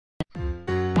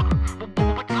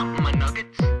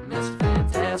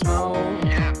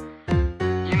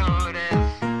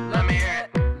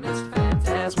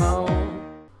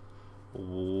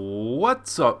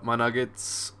What's up, my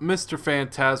nuggets?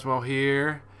 MisterFantasmo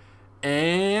here,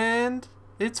 and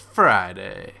it's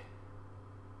Friday.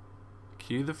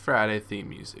 Cue the Friday theme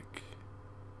music.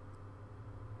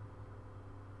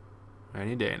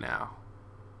 Any day now.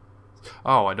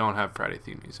 Oh, I don't have Friday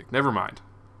theme music. Never mind.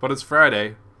 But it's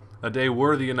Friday, a day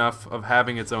worthy enough of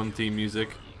having its own theme music.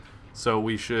 So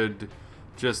we should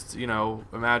just,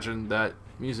 imagine that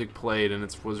music played and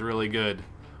it was really good.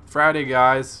 Friday,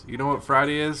 guys. You know what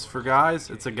Friday is for guys?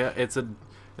 It's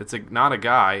not a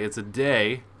guy. It's a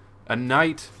day, a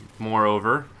night,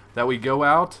 moreover, that we go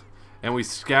out and we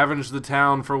scavenge the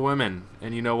town for women.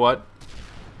 And you know what?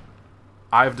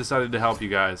 I've decided to help you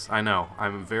guys. I know.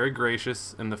 I'm very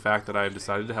gracious in the fact that I've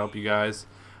decided to help you guys.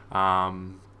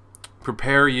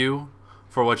 Prepare you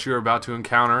for what you're about to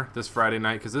encounter this Friday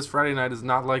night, because this Friday night is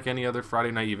not like any other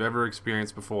Friday night you've ever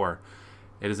experienced before.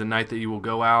 It is a night that you will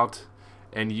go out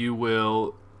and you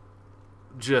will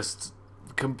just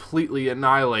completely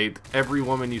annihilate every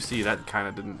woman you see. That kind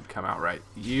of didn't come out right.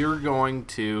 You're going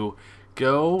to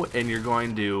go and you're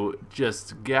going to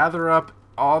just gather up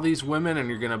all these women and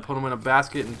you're going to put them in a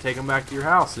basket and take them back to your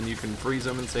house, and you can freeze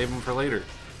them and save them for later.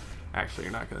 Actually,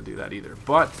 you're not going to do that either.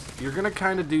 But you're going to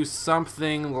kind of do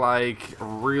something like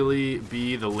really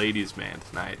be the ladies' man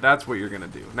tonight. That's what you're going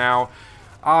to do. Now,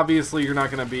 obviously, you're not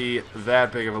going to be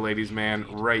that big of a ladies' man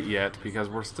right yet because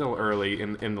we're still early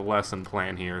in the lesson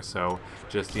plan here. So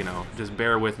just, just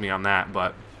bear with me on that.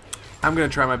 But I'm going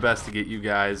to try my best to get you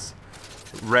guys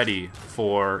ready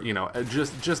for,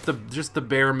 just the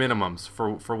bare minimums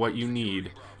for what you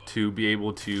need to be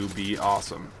able to be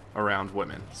awesome around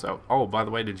women. So, oh, by the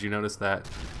way, did you notice that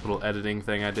little editing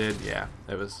thing I did? Yeah,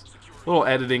 it was a little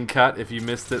editing cut. If you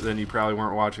missed it, then you probably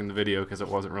weren't watching the video because it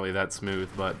wasn't really that smooth.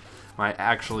 But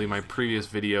my previous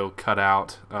video cut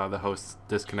out. The host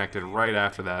disconnected right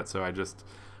after that, so I just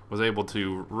was able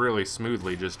to really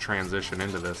smoothly just transition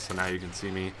into this. So now you can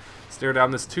see me stare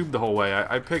down this tube the whole way.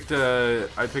 I picked this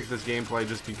gameplay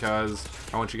just because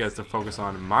I want you guys to focus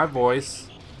on my voice,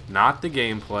 not the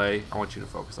gameplay. I want you to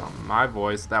focus on my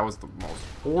voice. That was the most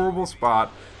horrible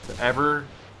spot to ever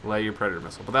lay your predator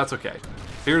missile, but that's okay.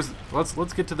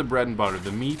 Let's get to the bread and butter,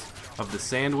 the meat of the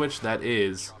sandwich that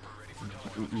is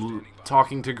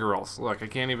talking to girls. Look, I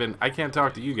can't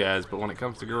talk to you guys, but when it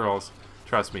comes to girls,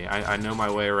 trust me, I know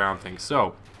my way around things.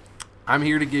 So I'm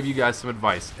here to give you guys some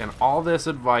advice, and all this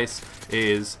advice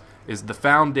is the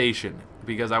foundation,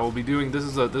 because I will be doing this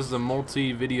is a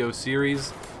multi-video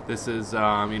series. This is it's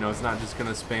not just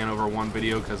gonna span over one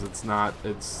video, because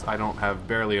I don't have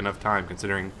barely enough time,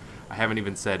 considering I haven't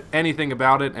even said anything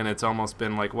about it and it's almost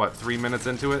been like, what, 3 minutes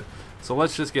into it. So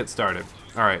let's just get started.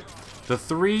 All right, the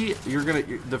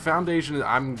foundation that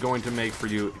I'm going to make for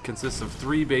you consists of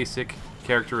 3 basic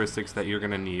characteristics that you're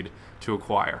going to need to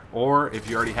acquire, or if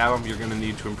you already have them, you're going to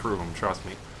need to improve them, trust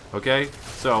me. Okay,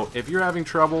 so if you're having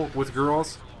trouble with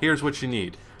girls, here's what you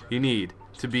need. You need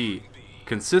to be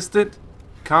consistent,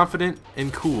 confident,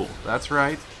 and cool. That's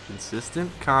right,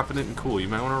 consistent, confident, and cool. You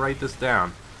might want to write this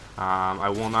down. I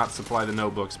will not supply the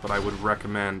notebooks, but I would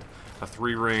recommend a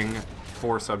 3-ring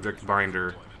 4-subject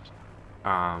binder,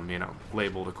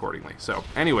 labeled accordingly. So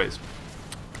anyways,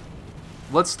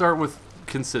 let's start with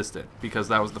consistent, because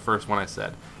that was the first one I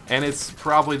said, and it's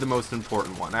probably the most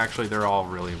important one. Actually, they're all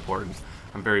really important.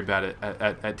 I'm very bad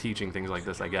at teaching things like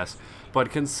this, I guess.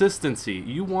 But consistency,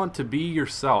 you want to be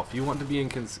yourself. You want to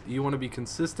be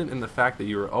consistent in the fact that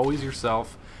you are always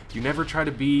yourself. You never try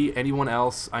to be anyone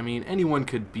else. I mean, anyone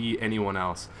could be anyone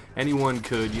else. Anyone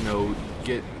could,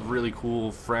 get really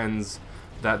cool friends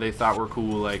that they thought were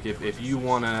cool. Like if you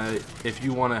wanna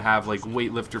have like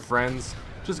weightlifter friends,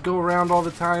 just go around all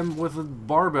the time with a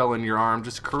barbell in your arm,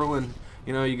 just curling.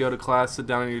 You go to class, sit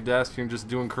down at your desk, and you're just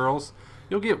doing curls.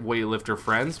 You'll get weightlifter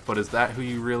friends, but is that who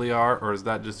you really are, or is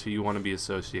that just who you want to be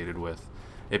associated with?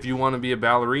 If you want to be a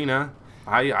ballerina,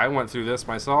 I went through this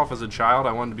myself as a child.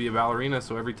 I wanted to be a ballerina,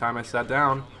 so every time I sat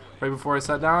down, right before I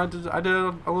sat down, I did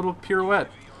a little pirouette.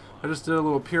 I just did a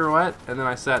little pirouette, and then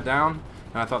I sat down,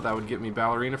 and I thought that would get me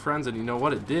ballerina friends, and you know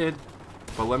what? It did.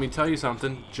 But let me tell you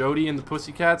something, Jody and the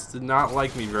Pussycats did not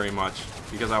like me very much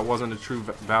because I wasn't a true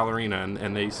ballerina,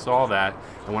 and they saw that.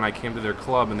 And when I came to their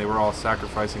club and they were all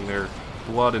sacrificing their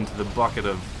blood into the bucket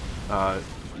of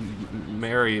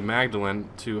Mary Magdalene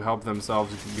to help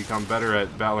themselves become better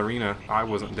at ballerina, I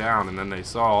wasn't down, and then they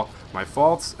saw my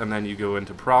faults, and then you go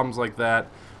into problems like that.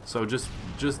 So just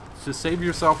to save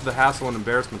yourself the hassle and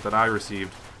embarrassment that I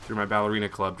received through my ballerina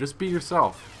club, just be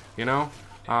yourself, When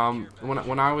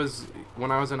I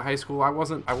was in high school,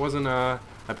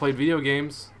 I played video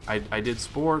games, I did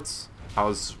sports, I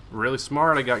was really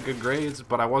smart, I got good grades,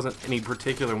 but I wasn't any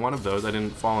particular one of those. I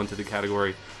didn't fall into the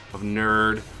category of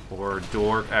nerd or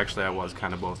dork. Actually, I was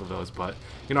kind of both of those, but,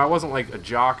 you know, I wasn't like a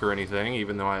jock or anything,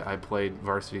 even though I played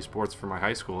varsity sports for my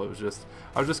high school. It was just,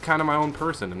 I was just kind of my own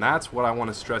person, and that's what I want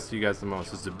to stress to you guys the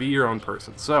most, is to be your own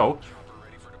person. So,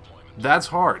 that's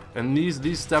hard, and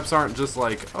these steps aren't just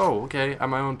like, oh, okay, I'm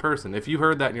my own person. If you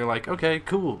heard that and you're like, okay,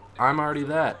 cool, I'm already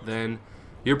that, then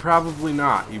you're probably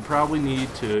not. You probably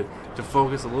need to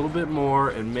focus a little bit more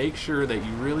and make sure that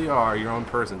you really are your own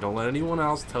person. Don't let anyone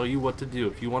else tell you what to do.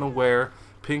 If you want to wear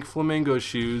pink flamingo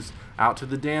shoes out to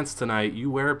the dance tonight, you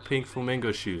wear pink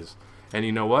flamingo shoes. And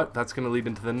you know what? That's going to lead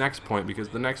into the next point, because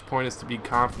the next point is to be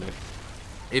confident.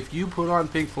 If you put on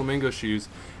pink flamingo shoes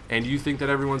and you think that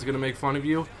everyone's going to make fun of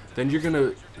you, then you're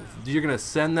gonna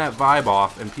send that vibe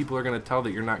off, and people are gonna tell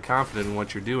that you're not confident in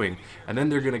what you're doing, and then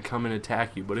they're gonna come and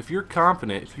attack you. But if you're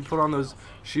confident, if you put on those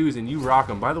shoes and you rock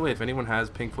them. By the way, if anyone has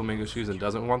pink flamingo shoes and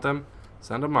doesn't want them,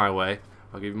 send them my way.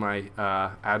 I'll give you my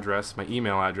address, my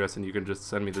email address, and you can just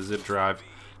send me the zip drive,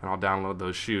 and I'll download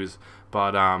those shoes.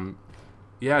 But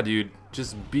yeah, dude,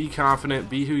 just be confident,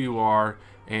 be who you are.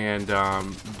 And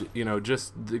you know,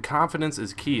 just the confidence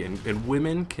is key, and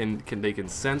women can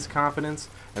sense confidence,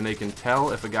 and they can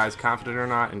tell if a guy's confident or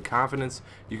not. And confidence,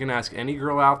 you can ask any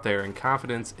girl out there, and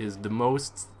confidence is the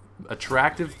most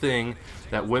attractive thing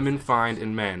that women find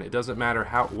in men. It doesn't matter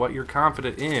what you're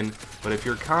confident in, but if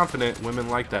you're confident, women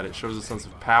like that. It shows a sense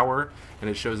of power, and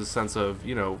it shows a sense of,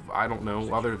 you know, I don't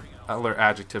know, other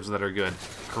adjectives that are good.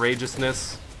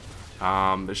 Courageousness.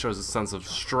 It shows a sense of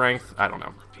strength. I don't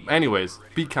know. Anyways,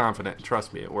 be confident.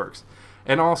 Trust me, it works.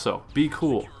 And also, be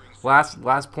cool.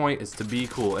 Last point is to be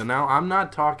cool. And now I'm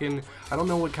not talking, I don't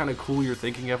know what kind of cool you're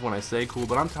thinking of when I say cool,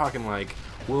 but I'm talking like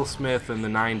Will Smith in the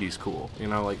 90s cool. You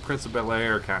know, like Prince of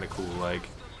Bel-Air kind of cool. Like,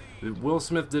 Will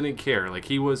Smith didn't care. Like,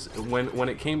 he was, when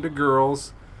it came to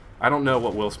girls, I don't know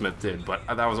what Will Smith did, but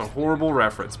that was a horrible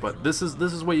reference. But this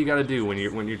is what you got to do when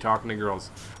you're talking to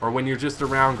girls, or when you're just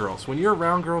around girls. When you're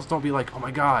around girls, don't be like, oh my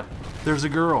God, there's a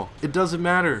girl. It doesn't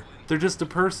matter. They're just a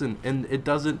person, and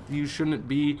you shouldn't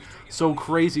be so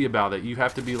crazy about it. You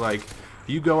have to be like,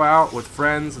 you go out with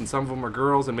friends, and some of them are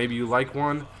girls, and maybe you like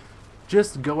one.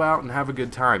 Just go out and have a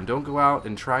good time. Don't go out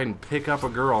and try and pick up a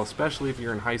girl, especially if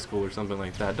you're in high school or something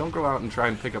like that. Don't go out and try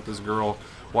and pick up this girl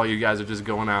while you guys are just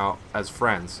going out as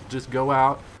friends. Just go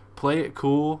out, play it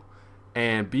cool,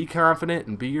 and be confident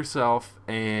and be yourself.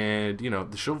 And, you know,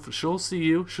 she'll see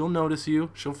you, she'll notice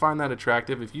you, she'll find that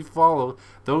attractive. If you follow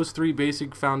those 3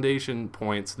 basic foundation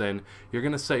points, then you're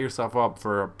going to set yourself up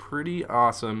for a pretty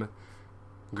awesome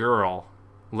girl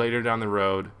later down the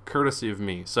road, courtesy of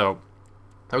me. So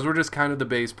those were just kind of the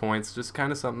base points, just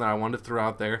kind of something that I wanted to throw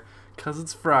out there, because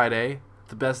it's Friday,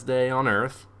 the best day on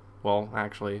earth. Well,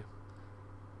 actually,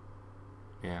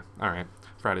 yeah, alright,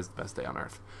 Friday's the best day on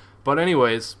earth. But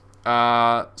anyways,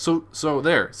 so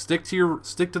there, stick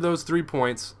to those 3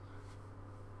 points.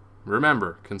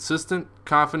 Remember, consistent,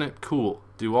 confident, cool.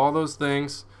 Do all those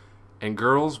things, and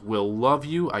girls will love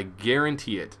you, I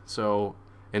guarantee it. So,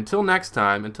 until next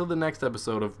time, until the next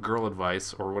episode of Girl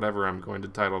Advice, or whatever I'm going to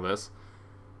title this,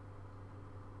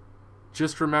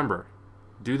 just remember,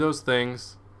 do those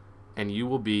things, and you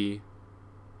will be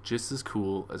just as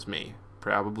cool as me.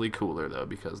 Probably cooler, though,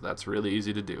 because that's really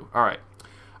easy to do. Alright,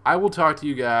 I will talk to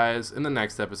you guys in the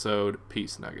next episode.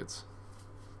 Peace, Nuggets.